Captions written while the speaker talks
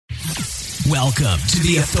Welcome to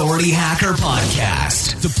the Authority Hacker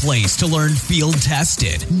Podcast, the place to learn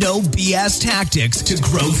field-tested, no BS tactics to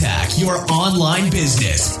growth hack your online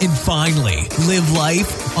business and finally live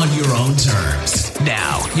life on your own terms.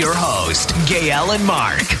 Now, your host, Gael and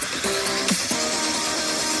Mark.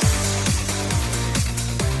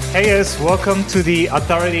 Hey guys, welcome to the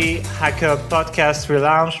Authority Hacker Podcast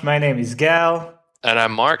relaunch. My name is Gael. And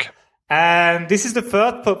I'm Mark. And this is the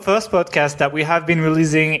first podcast that we have been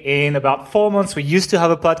releasing in about 4 months. We used to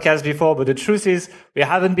have a podcast before, but the truth is we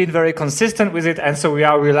haven't been very consistent with it. And so we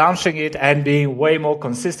are relaunching it and being way more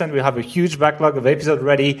consistent. We have a huge backlog of episodes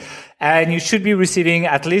ready, and you should be receiving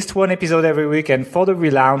at least one episode every week. And for the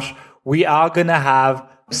relaunch, we are going to have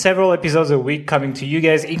several episodes a week coming to you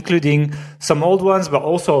guys, including some old ones, but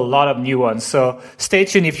also a lot of new ones. So stay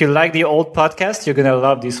tuned. If you like the old podcast, you're going to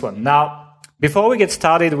love this one. Now, before we get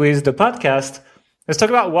started with the podcast, let's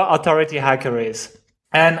talk about what Authority Hacker is.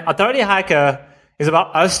 And Authority Hacker is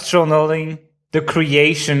about us journaling the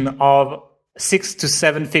creation of 6 to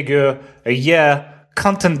 7 figure a year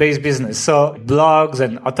content-based business. So blogs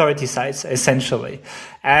and authority sites, essentially.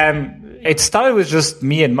 And it started with just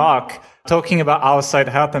me and Mark talking about our site,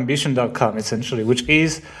 helpambition.com, essentially, which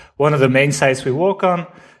is one of the main sites we work on.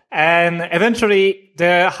 And eventually,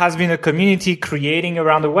 there has been a community creating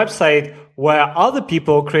around the website where other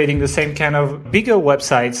people creating the same kind of bigger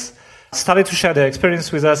websites started to share their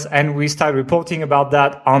experience with us, and we started reporting about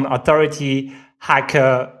that on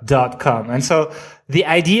authorityhacker.com. And so the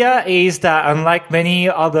idea is that unlike many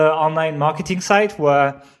other online marketing sites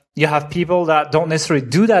where you have people that don't necessarily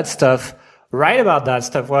do that stuff, write about that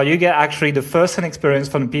stuff, well, you get actually the first-hand experience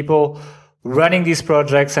from people running these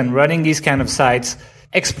projects and running these kind of sites,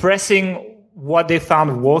 expressing what they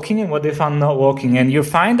found working and what they found not working. And you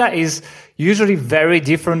find that is usually very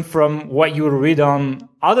different from what you read on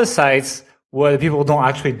other sites where people don't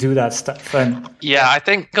actually do that stuff. And yeah, I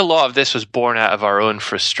think a lot of this was born out of our own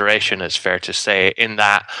frustration, it's fair to say, in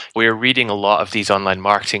that we're reading a lot of these online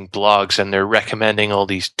marketing blogs and they're recommending all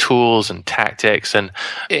these tools and tactics. And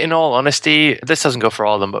in all honesty, this doesn't go for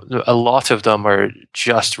all of them, but a lot of them are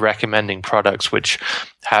just recommending products which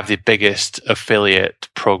have the biggest affiliate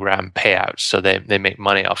program payouts, so they make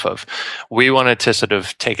money off of. We wanted to sort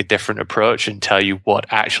of take a different approach and tell you what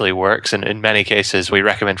actually works. And in many cases, we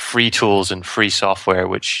recommend free tools and free software,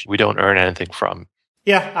 which we don't earn anything from.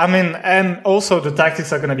 Yeah, I mean, and also the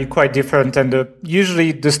tactics are going to be quite different. And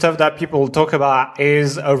usually the stuff that people talk about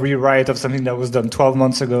is a rewrite of something that was done 12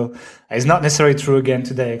 months ago. It's not necessarily true again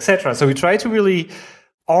today, etc. So we try to really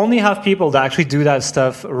only have people that actually do that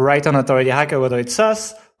stuff right on Authority Hacker, whether it's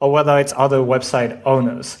us or whether it's other website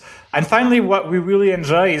owners. And finally, what we really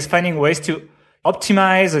enjoy is finding ways to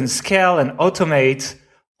optimize and scale and automate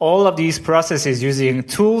all of these processes using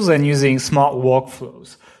tools and using smart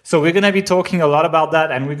workflows. So we're going to be talking a lot about that,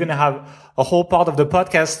 and we're going to have a whole part of the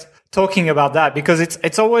podcast talking about that, because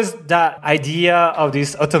it's always that idea of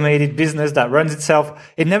this automated business that runs itself.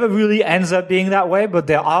 It never really ends up being that way, but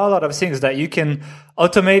there are a lot of things that you can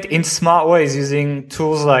automate in smart ways using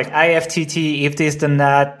tools like IFTT, if this then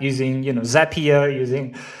that, using, Zapier,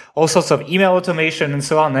 using all sorts of email automation and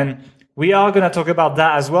so on. And we are going to talk about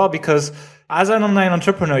that as well, because as an online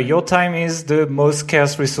entrepreneur, your time is the most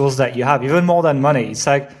scarce resource that you have, even more than money. It's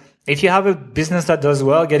like, if you have a business that does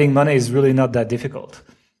well, getting money is really not that difficult.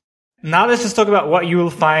 Now let's just talk about what you will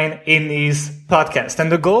find in these podcasts.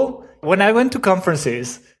 And the goal, when I went to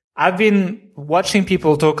conferences, I've been watching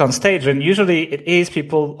people talk on stage, and usually it is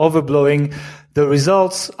people overblowing the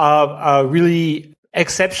results of a really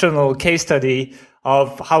exceptional case study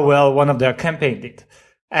of how well one of their campaign did.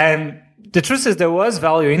 And the truth is there was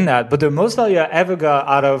value in that, but the most value I ever got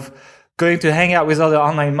out of going to hang out with other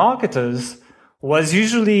online marketers was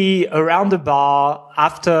usually around the bar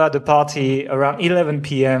after the party around 11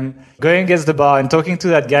 p.m., going against the bar and talking to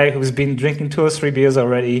that guy who's been drinking 2 or 3 beers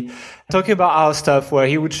already, talking about our stuff, where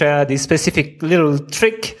he would share this specific little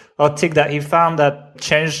trick or tick that he found that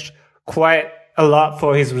changed quite a lot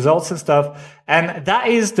for his results and stuff. And that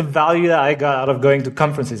is the value that I got out of going to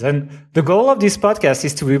conferences. And the goal of this podcast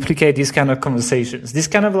is to replicate these kind of conversations, this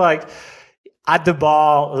kind of like at the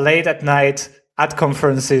bar, late at night, at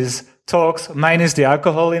conferences, talks, minus the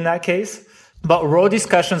alcohol in that case, but raw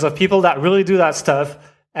discussions of people that really do that stuff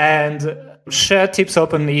and share tips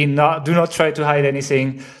openly, do not try to hide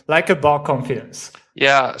anything, like a bar confidence.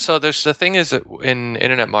 Yeah, so the thing is that in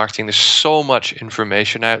internet marketing, there's so much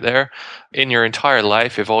information out there. In your entire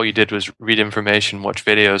life, if all you did was read information, watch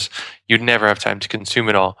videos, you'd never have time to consume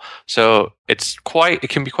it all. So it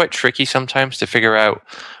can be quite tricky sometimes to figure out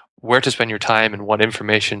where to spend your time and what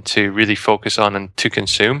information to really focus on and to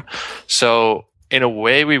consume. So in a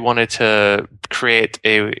way, we wanted to create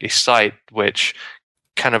a site which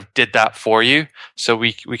kind of did that for you. So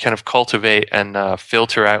we kind of cultivate and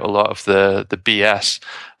filter out a lot of the BS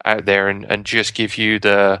out there and just give you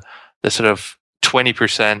the sort of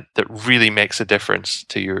 20% that really makes a difference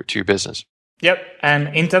to your business. Yep.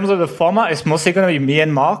 And in terms of the format, it's mostly going to be me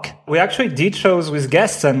and Mark. We actually did shows with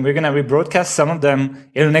guests and we're going to rebroadcast some of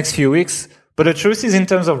them in the next few weeks. But the truth is, in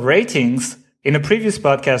terms of ratings, in a previous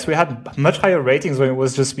podcast, we had much higher ratings when it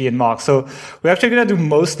was just me and Mark. So we're actually going to do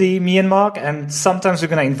mostly me and Mark. And sometimes we're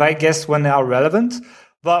going to invite guests when they are relevant.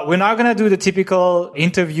 But we're not going to do the typical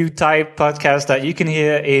interview type podcast that you can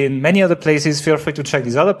hear in many other places. Feel free to check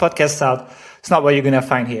these other podcasts out. It's not what you're going to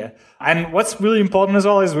find here. And what's really important as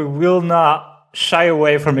well is we will not shy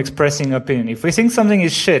away from expressing opinion. If we think something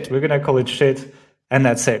is shit, we're going to call it shit, and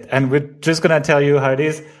that's it. And we're just going to tell you how it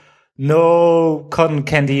is. No cotton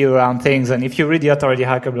candy around things. And if you read the Authority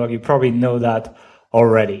Hacker blog, you probably know that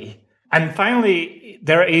already. And finally,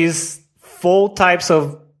 there is 4 types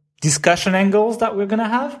of discussion angles that we're going to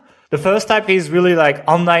have. The first type is really like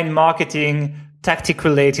online marketing, tactic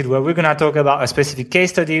related, where we're going to talk about a specific case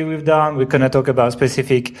study we've done. We're going to talk about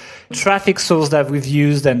specific traffic source that we've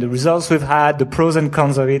used and the results we've had, the pros and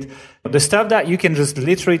cons of it, the stuff that you can just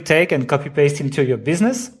literally take and copy paste into your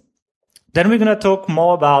business. Then we're going to talk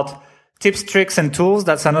more about tips, tricks, and tools.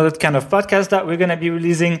 That's another kind of podcast that we're going to be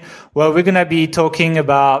releasing, where we're going to be talking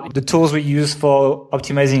about the tools we use for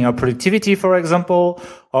optimizing our productivity, for example,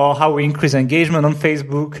 or how we increase engagement on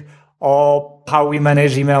Facebook, or how we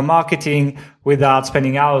manage email marketing without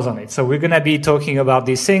spending hours on it. So we're going to be talking about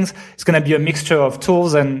these things. It's going to be a mixture of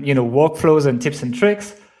tools and, workflows and tips and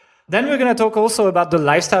tricks. Then we're going to talk also about the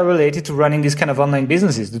lifestyle related to running these kind of online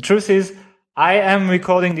businesses. The truth is, I am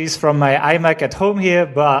recording this from my iMac at home here,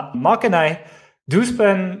 but Mark and I do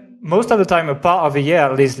spend most of the time, a part of a year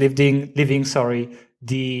at least, living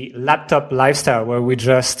the laptop lifestyle, where we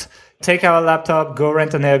just take our laptop, go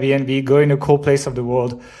rent an Airbnb, go in a cool place of the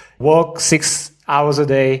world, work 6 hours a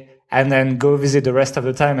day, and then go visit the rest of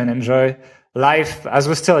the time and enjoy life as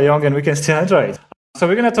we're still young and we can still enjoy it. So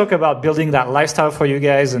we're going to talk about building that lifestyle for you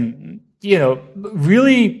guys and,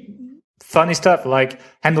 really funny stuff like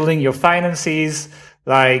handling your finances,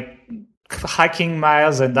 like hiking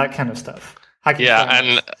miles and that kind of stuff.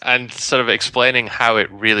 And sort of explaining how it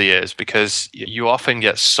really is, because you often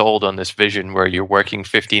get sold on this vision where you're working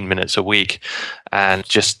 15 minutes a week and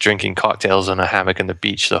just drinking cocktails on a hammock on the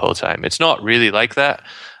beach the whole time. It's not really like that,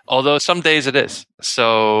 although some days it is.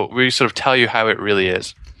 So we sort of tell you how it really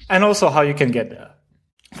is. And also how you can get there.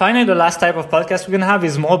 Finally, the last type of podcast we're going to have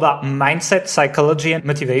is more about mindset, psychology, and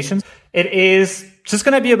motivation. It is just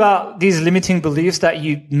going to be about these limiting beliefs that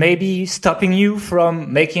you may be stopping you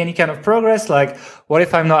from making any kind of progress. Like, what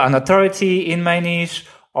if I'm not an authority in my niche?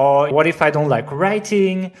 Or what if I don't like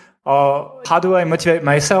writing? Or how do I motivate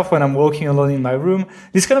myself when I'm walking alone in my room?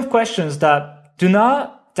 These kind of questions that do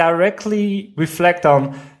not directly reflect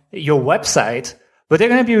on your website, but they're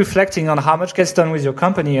going to be reflecting on how much gets done with your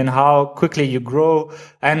company and how quickly you grow,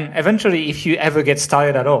 and eventually if you ever get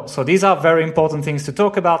started at all. So these are very important things to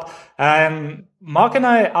talk about. And Mark and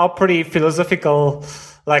I are pretty philosophical.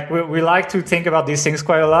 Like we like to think about these things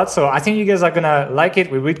quite a lot. So I think you guys are going to like it.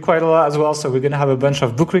 We read quite a lot as well. So we're going to have a bunch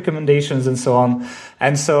of book recommendations and so on.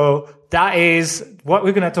 And so that is what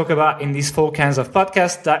we're going to talk about in these 4 kinds of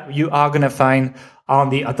podcasts that you are going to find on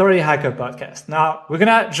the Authority Hacker podcast. Now, we're going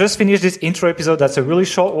to just finish this intro episode. That's a really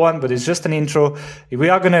short one, but it's just an intro. We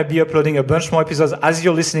are going to be uploading a bunch more episodes as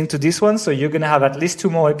you're listening to this one. So you're going to have at least 2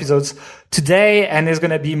 more episodes today, and there's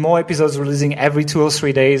going to be more episodes releasing every 2 or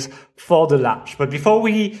 3 days for the launch. But before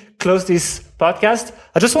we close this podcast,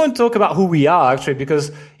 I just want to talk about who we are, actually,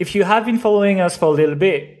 because if you have been following us for a little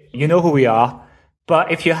bit, you know who we are. But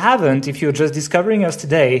if you haven't, if you're just discovering us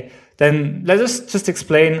today, then let us just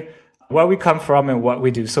explain where we come from and what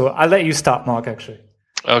we do. So I'll let you start, Mark, actually.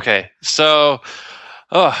 Okay. So,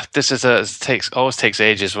 this always takes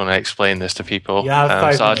ages when I explain this to people. Yeah, 5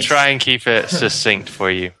 minutes. I'll try and keep it succinct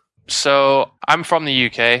for you. So I'm from the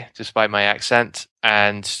UK, despite my accent.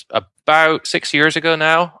 And about 6 years ago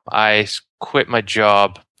now, I quit my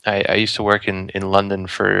job. I used to work in London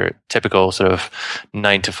for a typical sort of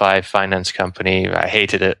 9-to-5 finance company. I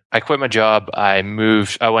hated it. I quit my job. I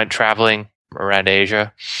went traveling around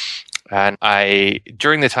Asia. And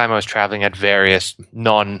during the time I was traveling, had various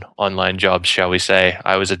non-online jobs, shall we say.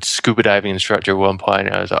 I was a scuba diving instructor at one point.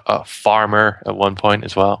 I was a farmer at one point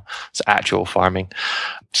as well. It's actual farming.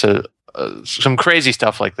 So some crazy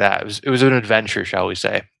stuff like that. It was an adventure, shall we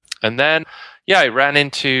say. And then, Yeah,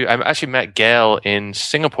 I actually met Gail in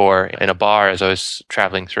Singapore in a bar as I was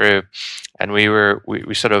traveling through, and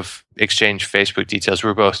we sort of exchanged Facebook details. We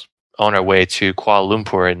were both on our way to Kuala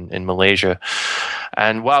Lumpur in Malaysia.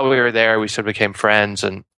 And while we were there, we sort of became friends.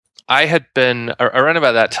 And I had been, around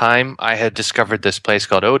about that time, I had discovered this place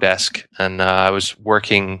called Odesk. And I was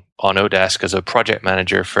working on Odesk as a project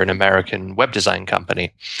manager for an American web design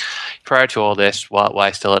company. Prior to all this, while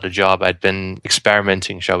I still had a job, I'd been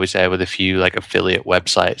experimenting, shall we say, with a few like affiliate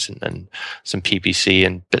websites and some PPC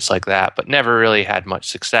and bits like that, but never really had much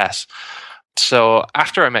success. So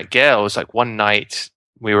after I met Gail, it was like one night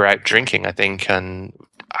we were out drinking, I think, and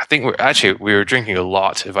I think we were drinking a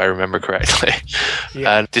lot, if I remember correctly,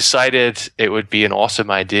 and decided it would be an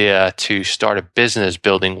awesome idea to start a business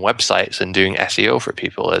building websites and doing SEO for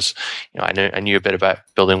people. As you know, I knew a bit about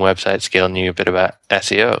building websites. Gail knew a bit about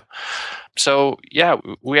SEO. So yeah,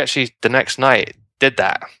 we actually the next night did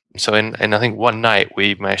that. So in I think one night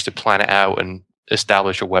we managed to plan it out and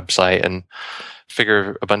establish a website and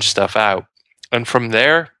figure a bunch of stuff out. And from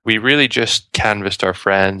there, we really just canvassed our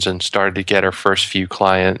friends and started to get our first few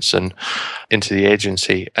clients and into the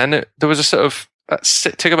agency. And there was a sort of,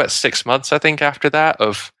 it took about 6 months, I think, after that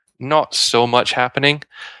of not so much happening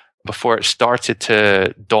before it started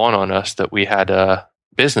to dawn on us that we had a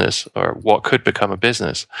business or what could become a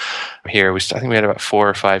business. Here, I think we had about 4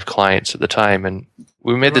 or 5 clients at the time. And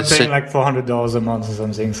we made the decision. Like $400 a month or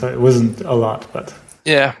something. So it wasn't a lot, but...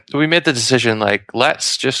 Yeah, we made the decision, like,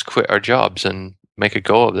 let's just quit our jobs and make a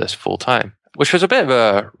go of this full time, which was a bit of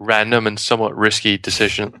a random and somewhat risky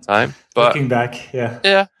decision at the time. But looking back, yeah.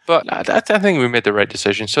 Yeah, but I think we made the right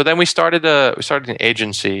decision. So then we started an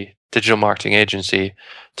agency, digital marketing agency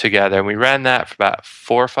together, and we ran that for about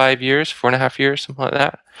 4.5 years, something like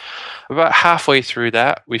that. About halfway through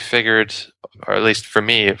that, we figured, or at least for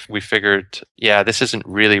me, we figured, yeah, this isn't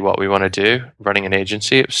really what we want to do, running an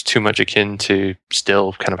agency. It was too much akin to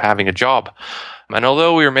still kind of having a job. And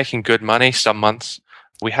although we were making good money some months,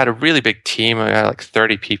 we had a really big team. We had like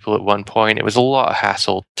 30 people at one point. It was a lot of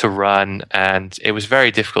hassle to run, and it was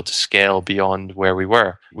very difficult to scale beyond where we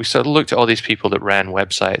were. We sort of looked at all these people that ran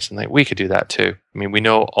websites and like, we could do that too. I mean, we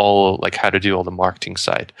know all like how to do all the marketing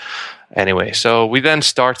side. Anyway, so we then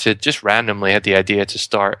started, just randomly had the idea to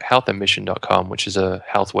start healthambition.com, which is a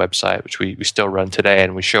health website, which we still run today.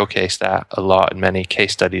 And we showcase that a lot in many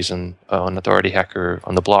case studies on Authority Hacker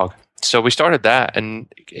on the blog. So we started that,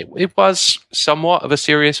 and it was somewhat of a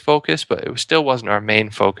serious focus, but it still wasn't our main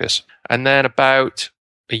focus. And then about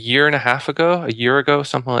a year ago,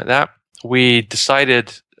 something like that, we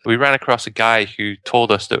ran across a guy who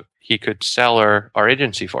told us that he could sell our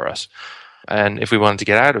agency for us, and if we wanted to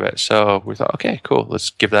get out of it. So we thought, okay, cool, let's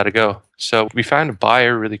give that a go. So we found a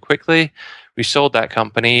buyer really quickly. We sold that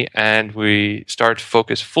company, and we started to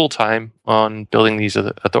focus full time on building these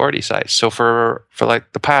authority sites. So for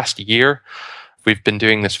like the past year, we've been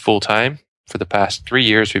doing this full time. For the past 3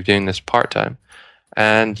 years, we've been doing this part time.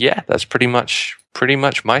 And yeah, that's pretty much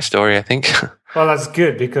my story, I think. Well, that's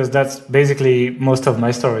good, because that's basically most of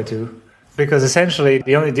my story too. Because essentially,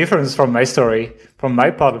 the only difference from my story, from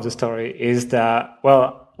my part of the story, is that,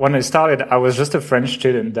 well, when I started, I was just a French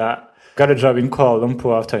student that got a job in Kuala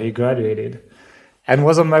Lumpur after he graduated and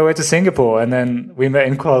was on my way to Singapore. And then we met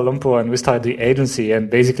in Kuala Lumpur and we started the agency, and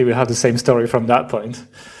basically we have the same story from that point.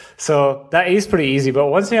 So that is pretty easy. But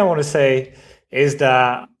one thing I want to say is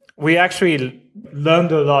that we actually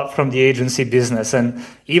learned a lot from the agency business. And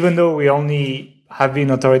even though we only have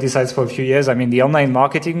been authority sites for a few years, I mean, the online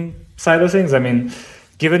marketing side of things, I mean,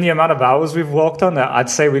 given the amount of hours we've worked on, I'd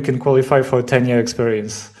say we can qualify for a 10-year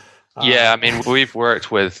experience. Yeah, I mean, we've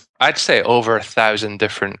worked with, I'd say, over 1,000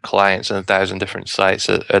 different clients and 1,000 different sites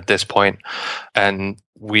at this point. And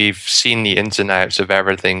we've seen the ins and outs of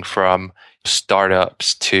everything from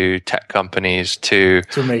startups to tech companies to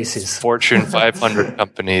Macy's, Fortune 500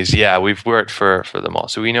 companies. Yeah, we've worked for them all.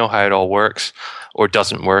 So we know how it all works, or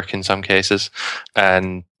doesn't work in some cases.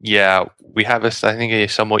 And yeah, we have, I think, a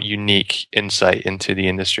somewhat unique insight into the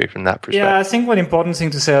industry from that perspective. Yeah, I think one important thing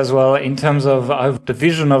to say as well in terms of the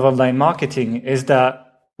vision of online marketing is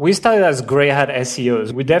that we started as grey hat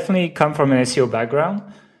SEOs. We definitely come from an SEO background,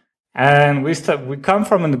 and we come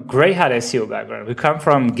from a grey hat SEO background. We come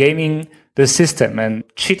from gaming the system and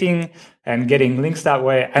cheating and getting links that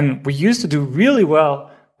way. And we used to do really well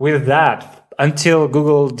with that until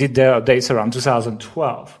Google did their updates around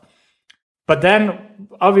 2012. But then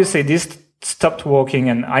obviously this stopped working,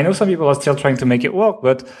 and I know some people are still trying to make it work,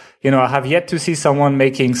 but I have yet to see someone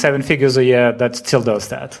making 7 figures a year that still does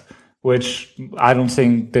that, which I don't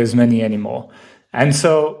think there's many anymore. And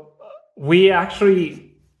so we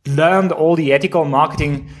actually learned all the ethical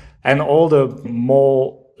marketing and all the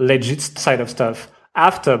more legit side of stuff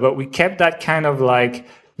after. But we kept that kind of like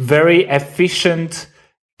very efficient,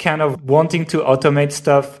 kind of wanting to automate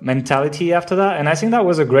stuff mentality after that. And I think that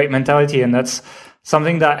was a great mentality. And that's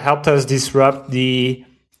something that helped us disrupt the,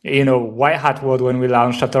 white hat world when we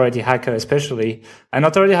launched Authority Hacker, especially. And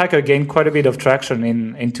Authority Hacker gained quite a bit of traction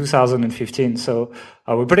in 2015. So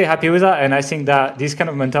we're pretty happy with that. And I think that this kind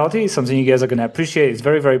of mentality is something you guys are going to appreciate. It's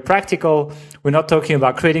very, very practical. We're not talking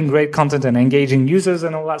about creating great content and engaging users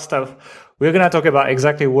and all that stuff. We're going to talk about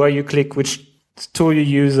exactly where you click, which tool you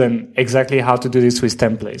use, and exactly how to do this with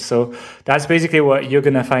templates. So that's basically what you're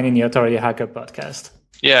going to find in the Authority Hacker podcast.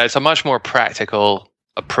 Yeah, it's a much more practical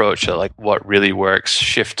approach at like what really works,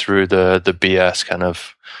 shift through the BS kind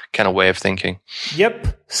of way of thinking.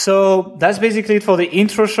 Yep. So that's basically it for the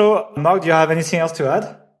intro show. Mark, do you have anything else to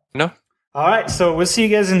add? No. All right. So we'll see you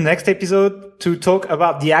guys in the next episode to talk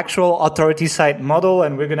about the actual authority site model.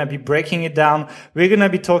 And we're going to be breaking it down. We're going to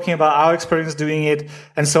be talking about our experience doing it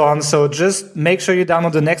and so on. So just make sure you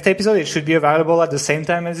download the next episode. It should be available at the same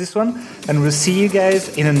time as this one. And we'll see you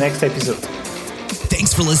guys in the next episode.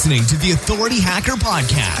 Thanks for listening to the Authority Hacker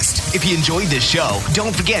Podcast. If you enjoyed this show,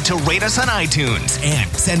 don't forget to rate us on iTunes and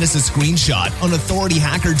send us a screenshot on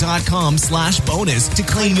authorityhacker.com/bonus to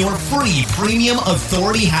claim your free premium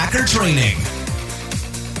Authority Hacker training.